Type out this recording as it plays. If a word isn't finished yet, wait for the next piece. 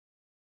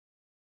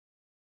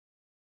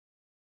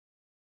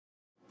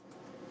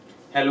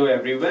Hello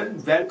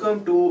everyone,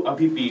 welcome to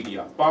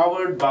Abhipedia,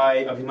 powered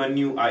by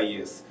Abhimanu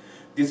IAS.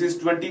 This is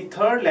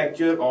 23rd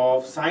lecture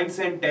of Science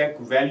and Tech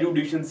Value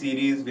Addition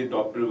series with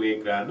Dr.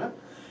 Vivek Rana.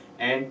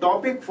 And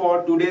topic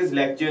for today's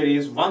lecture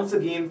is once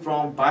again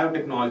from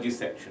biotechnology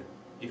section.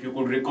 If you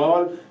could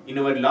recall, in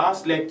our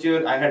last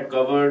lecture I had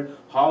covered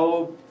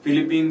how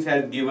Philippines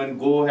has given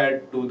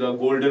go-ahead to the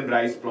Golden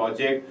Rice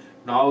project.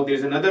 Now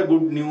there's another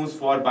good news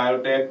for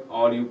biotech,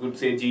 or you could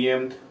say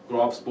GM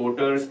crop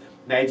exporters.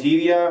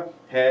 Nigeria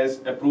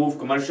has approved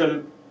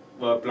commercial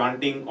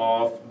planting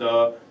of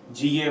the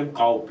GM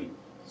cowpea.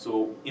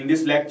 So in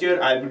this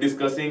lecture, I'll be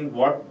discussing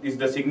what is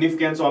the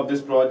significance of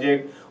this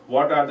project,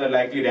 what are the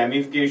likely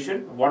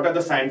ramifications, what are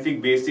the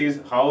scientific basis,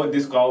 how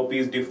this cowpea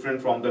is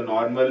different from the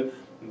normal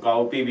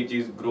cowpea which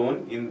is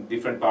grown in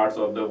different parts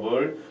of the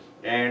world,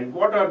 and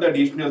what are the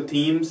additional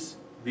themes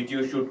which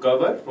you should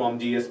cover from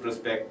GS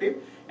perspective,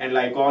 and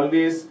like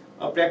always,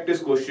 a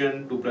practice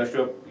question to brush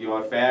up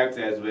your facts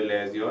as well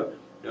as your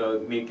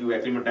make you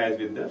acclimatize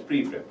with the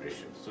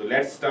pre-preparation. So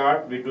let's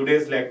start with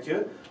today's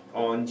lecture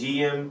on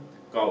GM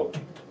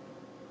cowpea.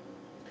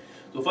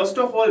 So first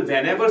of all,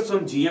 whenever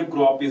some GM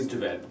crop is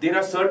developed, there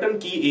are certain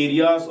key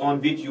areas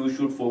on which you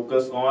should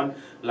focus on,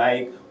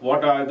 like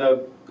what are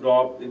the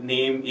crop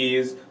name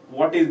is,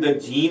 what is the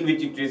gene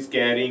which it is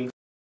carrying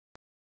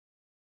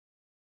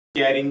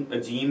a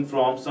gene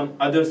from some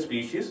other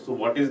species, so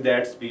what is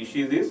that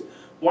species is,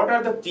 what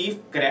are the key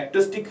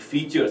characteristic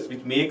features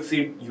which makes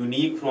it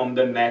unique from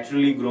the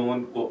naturally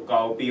grown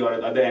cowpea or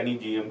other any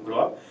GM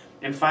crop,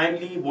 and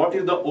finally what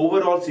is the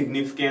overall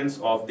significance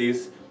of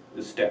this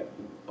step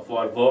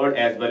for world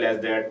as well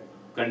as that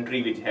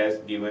country which has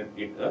given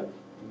it a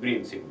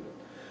green signal.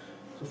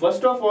 So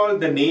first of all,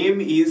 the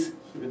name is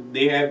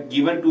they have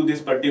given to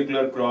this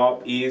particular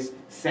crop is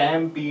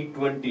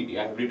SAM-P20D.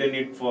 I have written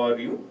it for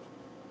you.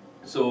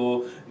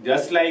 So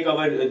just like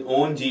our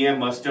own GM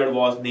mustard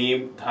was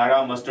named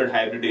Dhara Mustard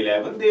Hybrid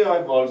 11, they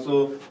have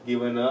also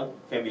given a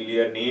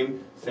familiar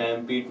name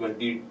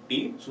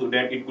SAM-P20T so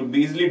that it could be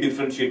easily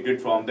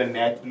differentiated from the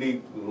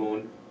naturally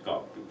grown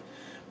cowpea.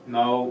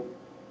 Now,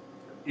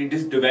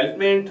 this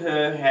development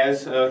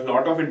has a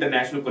lot of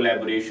international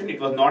collaboration.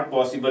 It was not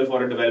possible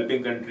for a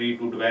developing country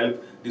to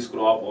develop this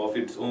crop of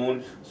its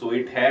own. So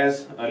it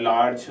has a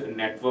large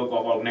network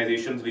of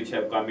organizations which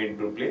have come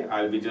into play.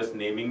 I'll be just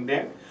naming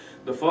them.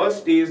 The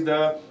first is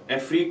the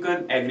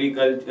African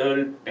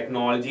Agricultural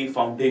Technology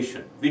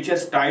Foundation, which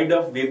has tied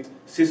up with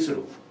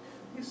CISRO.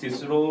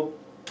 CISRO,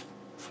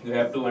 you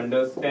have to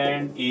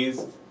understand,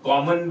 is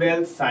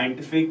Commonwealth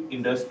Scientific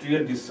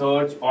Industrial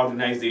Research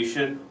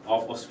Organization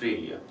of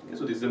Australia.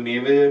 So this is a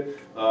major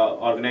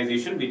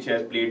organization which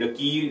has played a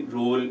key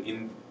role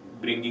in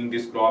bringing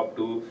this crop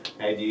to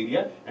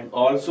Nigeria, and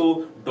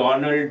also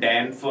Donald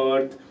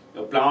Danforth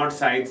Plant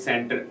Science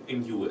Center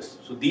in US.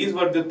 So these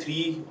were the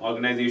three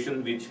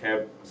organizations which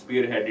have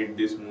spearheaded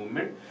this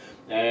movement.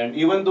 And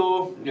even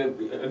though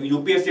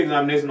UPSC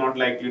examiner is not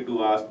likely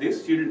to ask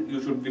this,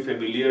 you should be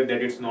familiar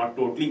that it's not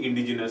totally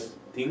indigenous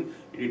thing.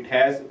 It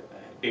has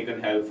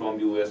taken help from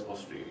US,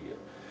 Australia.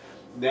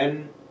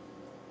 Then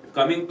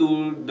coming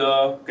to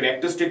the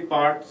characteristic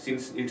part,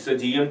 since it's a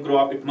GM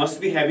crop, it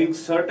must be having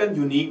certain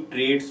unique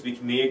traits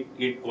which make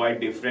it quite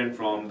different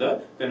from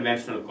the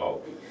conventional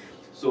cowpea.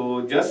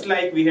 So just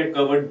like we had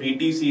covered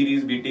BT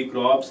series, BT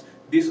crops,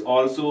 this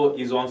also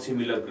is on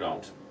similar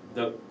grounds.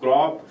 The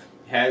crop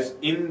has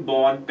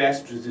inborn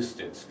pest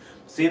resistance.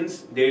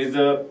 Since there is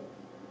a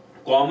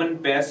common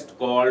pest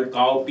called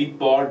cowpea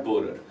pod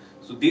borer.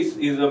 So this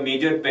is a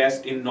major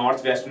pest in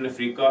northwestern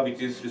Africa which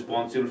is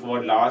responsible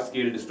for large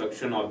scale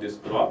destruction of this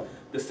crop.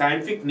 The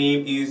scientific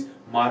name is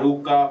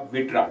Maruca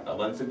vitrata.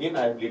 Once again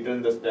I have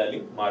written the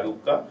spelling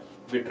Maruca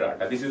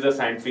vitrata. This is the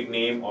scientific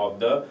name of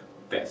the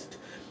pest.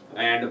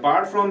 And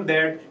apart from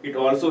that, it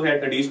also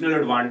had additional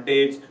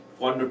advantage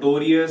for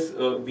notorious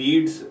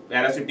weeds,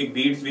 parasitic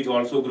weeds which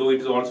also grow.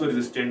 It is also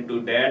resistant to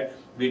that,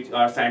 which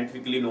are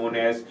scientifically known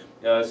as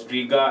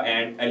Striga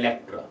and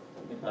Electra.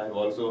 I have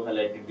also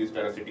highlighted this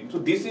parasitic. So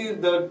this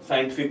is the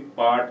scientific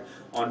part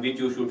on which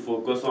you should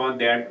focus on,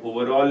 that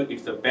overall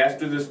it's the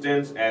pest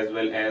resistance as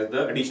well as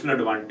the additional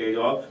advantage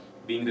of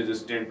being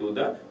resistant to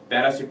the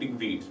parasitic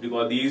weeds,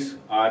 because these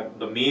are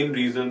the main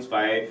reasons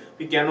why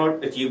we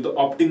cannot achieve the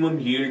optimum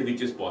yield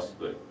which is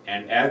possible.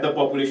 And as the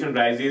population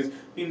rises,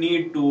 we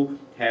need to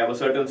have a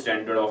certain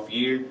standard of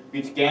yield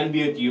which can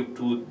be achieved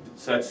through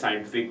such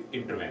scientific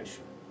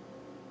intervention.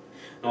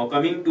 Now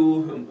coming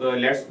to,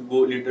 let's go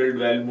little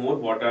dwell more,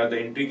 what are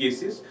the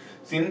intricacies.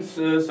 Since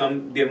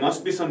there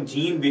must be some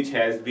gene which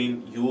has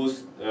been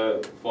used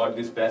for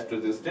this pest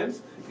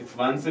resistance. It's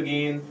once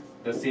again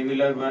the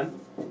similar one,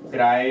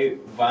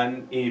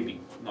 CRY1AB.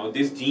 Now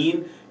this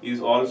gene is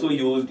also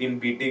used in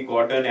BT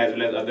cotton as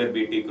well as other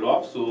BT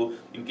crops. So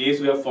in case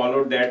we have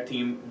followed that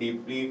theme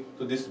deeply,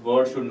 so this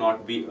word should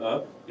not be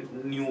a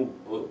new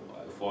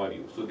for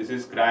you. So this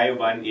is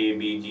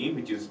CRY1AB gene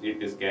which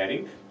it is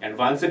carrying, and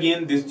once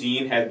again this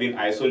gene has been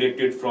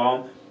isolated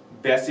from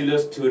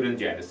Bacillus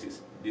thuringiensis.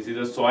 This is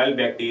a soil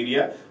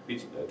bacteria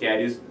which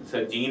carries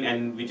a gene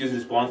and which is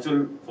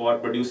responsible for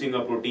producing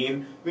a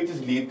protein which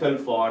is lethal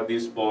for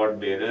this spot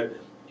bearer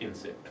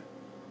insect.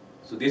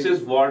 So this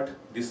is what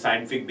the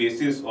scientific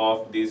basis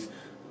of this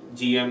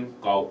GM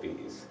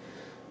cowpea is.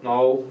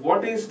 Now,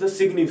 what is the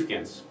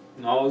significance?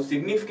 Now,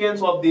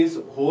 significance of this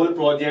whole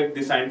project,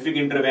 the scientific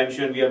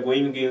intervention, we are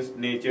going against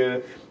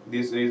nature.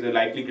 This is a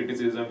likely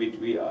criticism which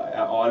we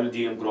all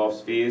GM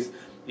crops face,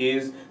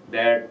 is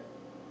that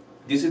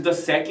this is the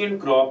second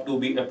crop to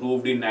be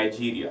approved in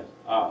Nigeria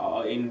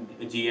in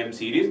GM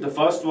series. The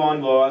first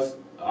one was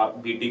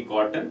BT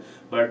cotton,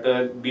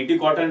 but BT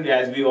cotton,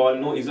 as we all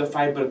know, is a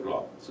fiber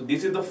crop. So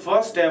this is the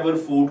first ever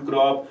food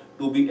crop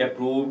to be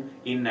approved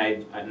in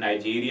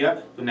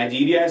Nigeria. So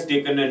Nigeria has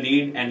taken a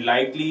lead and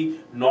likely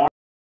not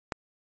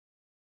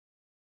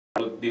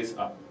this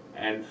up.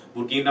 And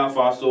Burkina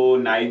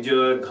Faso,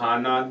 Niger,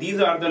 Ghana, these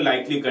are the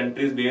likely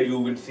countries where you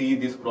will see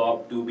this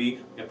crop to be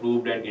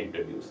approved and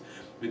introduced,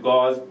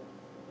 because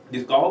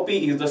this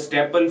cowpea is the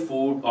staple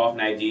food of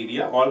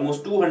Nigeria.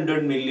 Almost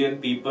 200 million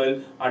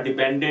people are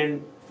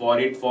dependent for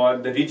it for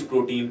the rich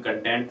protein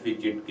content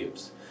which it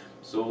gives.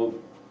 So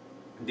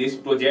this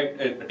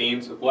project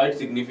attains quite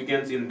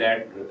significance in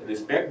that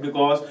respect,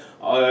 because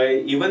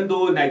even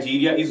though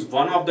Nigeria is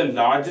one of the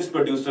largest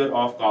producer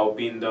of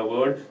cowpea in the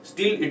world,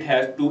 still it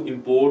has to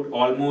import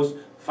almost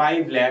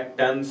 5 lakh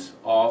tons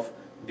of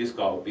this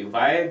cowpea.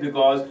 Why?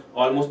 Because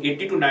almost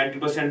 80 to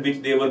 90%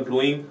 which they were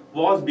growing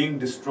was being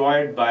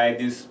destroyed by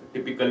this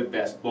typical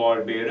pest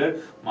pod bearer,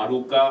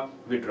 Maruca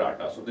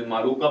vitrata. So the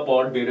Maruca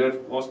pod bearer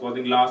was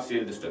causing large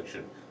scale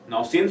destruction.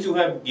 Now, since you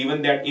have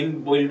given that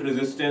inbuilt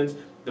resistance,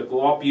 the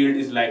crop yield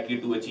is likely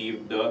to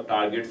achieve the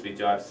targets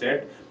which are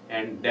set,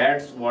 and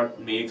that's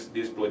what makes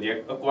this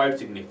project quite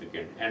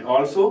significant. And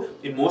also,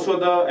 in most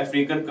of the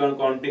African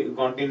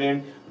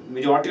continent,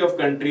 majority of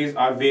countries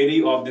are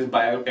wary of this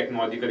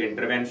biotechnological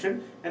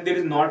intervention, and there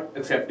is not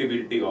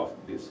acceptability of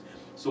this.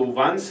 So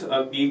once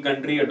a key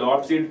country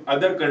adopts it,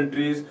 other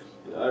countries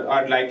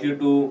are likely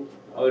to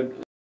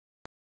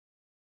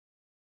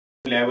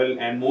level,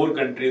 and more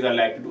countries are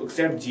likely to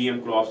accept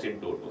GM crops in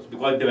total,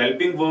 because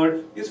developing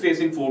world is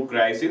facing food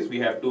crisis. We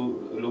have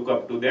to look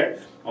up to that.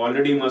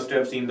 Already must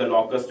have seen the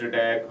locust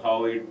attack,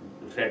 how it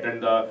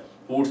threatened the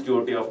food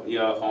security of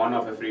Horn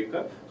of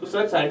Africa. So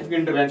such scientific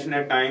intervention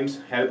at times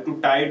help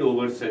to tide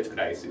over such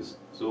crisis.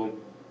 So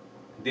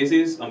this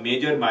is a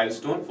major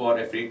milestone for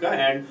Africa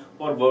and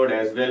for world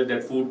as well,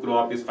 that food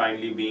crop is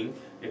finally being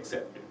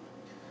accepted.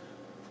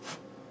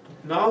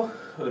 Now,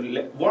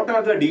 what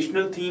are the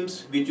additional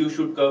themes which you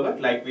should cover?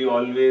 Like we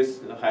always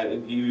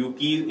give you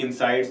key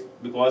insights,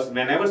 because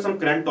whenever some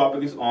current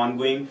topic is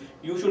ongoing,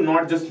 you should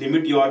not just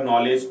limit your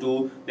knowledge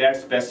to that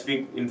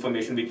specific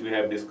information which we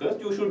have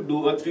discussed. You should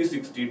do a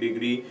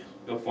 360-degree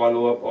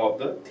follow-up of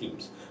the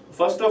themes.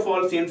 First of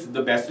all, since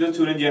the Bacillus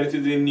thuringiensis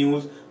is in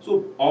news,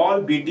 so all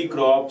BT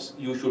crops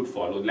you should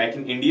follow. Like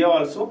in India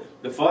also,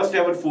 the first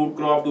ever food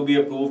crop to be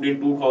approved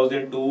in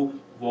 2002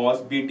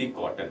 was BT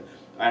cotton.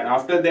 And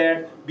after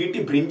that,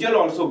 BT brinjal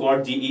also got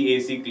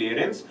GEAC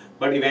clearance,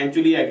 but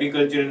eventually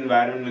Agriculture and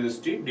Environment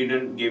Ministry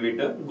didn't give it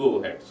a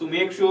go-ahead. So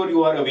make sure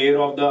you are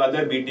aware of the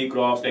other BT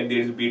crops, like there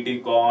is BT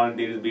corn,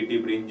 there is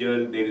BT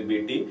brinjal, there is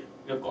BT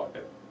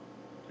cotton.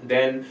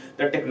 Then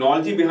the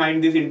technology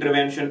behind this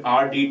intervention,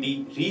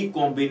 RDT,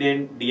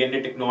 recombinant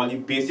DNA technology,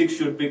 basics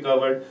should be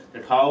covered,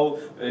 that how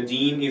a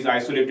gene is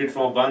isolated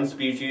from one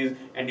species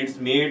and it's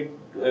made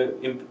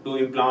to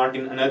implant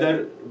in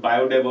another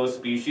biodiverse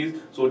species,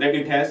 so that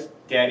it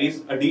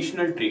carries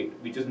additional trait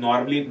which is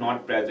normally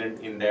not present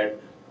in that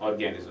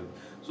organism.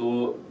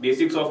 So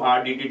basics of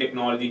RDT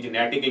technology,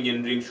 genetic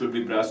engineering should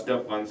be brushed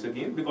up once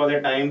again, because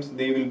at times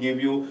they will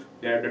give you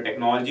that the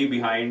technology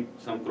behind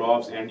some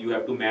crops and you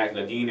have to match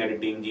the gene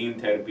editing, gene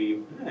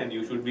therapy, and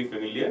you should be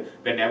familiar.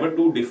 Whenever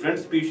two different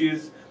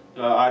species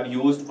are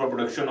used for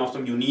production of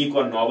some unique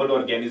or novel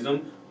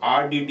organism,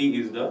 RDT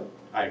is the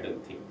ideal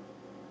thing.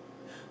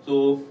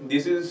 So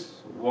this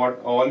is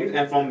what all is,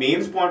 and from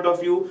mains point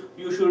of view,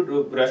 you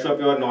should brush up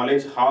your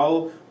knowledge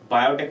how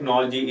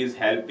biotechnology is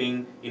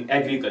helping in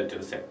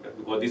agriculture sector,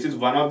 because this is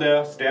one of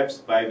the steps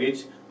by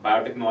which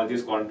biotechnology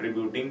is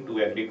contributing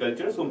to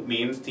agriculture. So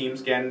main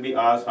themes can be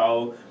asked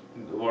how,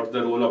 what's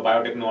the role of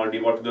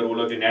biotechnology, what's the role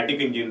of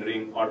genetic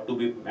engineering, or to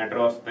be matter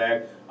of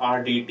fact,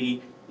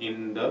 RDT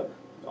in the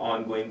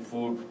ongoing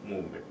food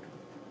movement.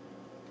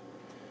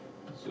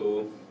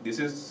 So this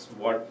is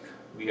what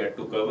we had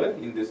to cover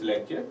in this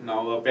lecture.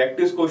 Now a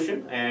practice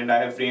question, and I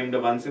have framed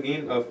once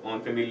again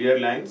on familiar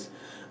lines.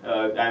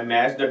 I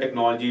matched the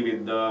technology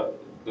with the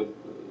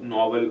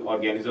novel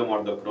organism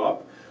or the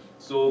crop.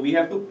 So we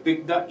have to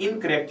pick the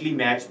incorrectly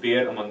matched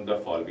pair among the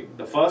following.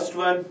 The first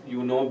one,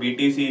 you know,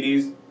 BT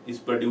series is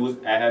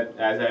produced as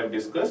I have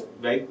discussed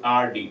by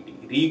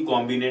RDT,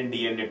 recombinant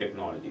DNA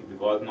technology,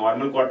 because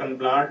normal cotton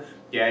plant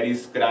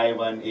carries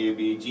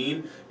Cry1AB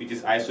gene which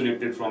is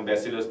isolated from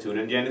Bacillus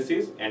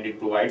thuringiensis, and it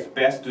provides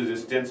pest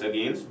resistance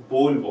against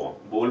bollworm.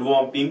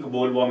 Bollworm, pink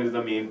bollworm is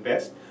the main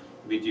pest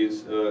which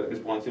is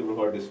responsible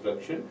for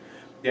destruction.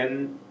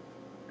 Then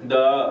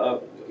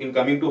the in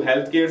coming to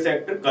healthcare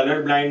sector,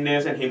 color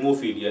blindness and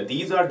hemophilia,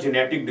 these are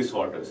genetic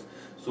disorders.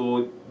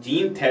 So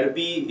gene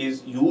therapy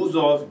is use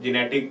of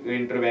genetic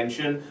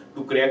intervention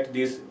to correct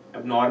these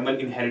abnormal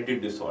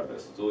inherited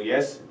disorders. So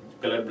yes,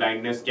 color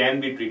blindness can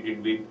be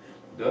treated with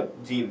the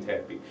gene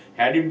therapy.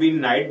 Had it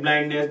been night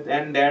blindness,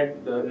 then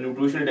that the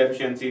nutritional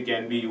deficiency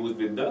can be used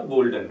with the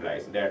golden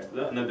rice. That's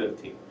another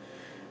thing.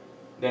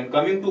 Then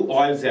coming to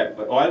oil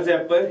zapper. Oil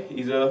zapper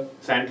is a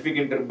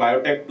scientific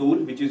biotech tool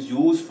which is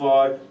used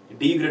for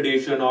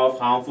degradation of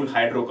harmful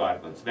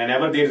hydrocarbons.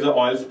 Whenever there is an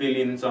oil spill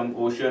in some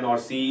ocean or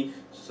sea,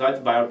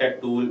 such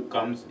biotech tool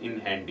comes in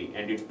handy,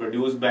 and it's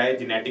produced by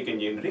genetic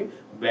engineering.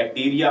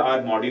 Bacteria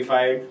are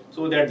modified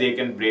so that they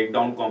can break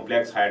down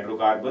complex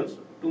hydrocarbons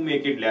to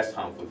make it less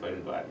harmful for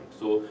environment.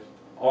 So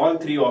all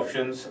three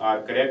options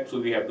are correct,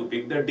 so we have to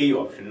pick the D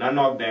option. None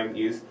of them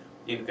is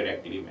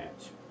incorrectly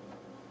matched.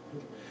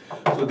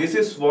 So this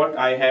is what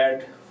I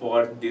had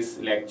for this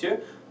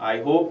lecture. I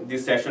hope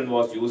this session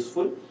was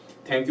useful.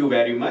 Thank you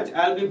very much.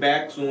 I'll be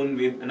back soon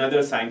with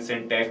another Science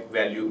and Tech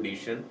Value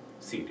Addition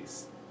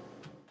series.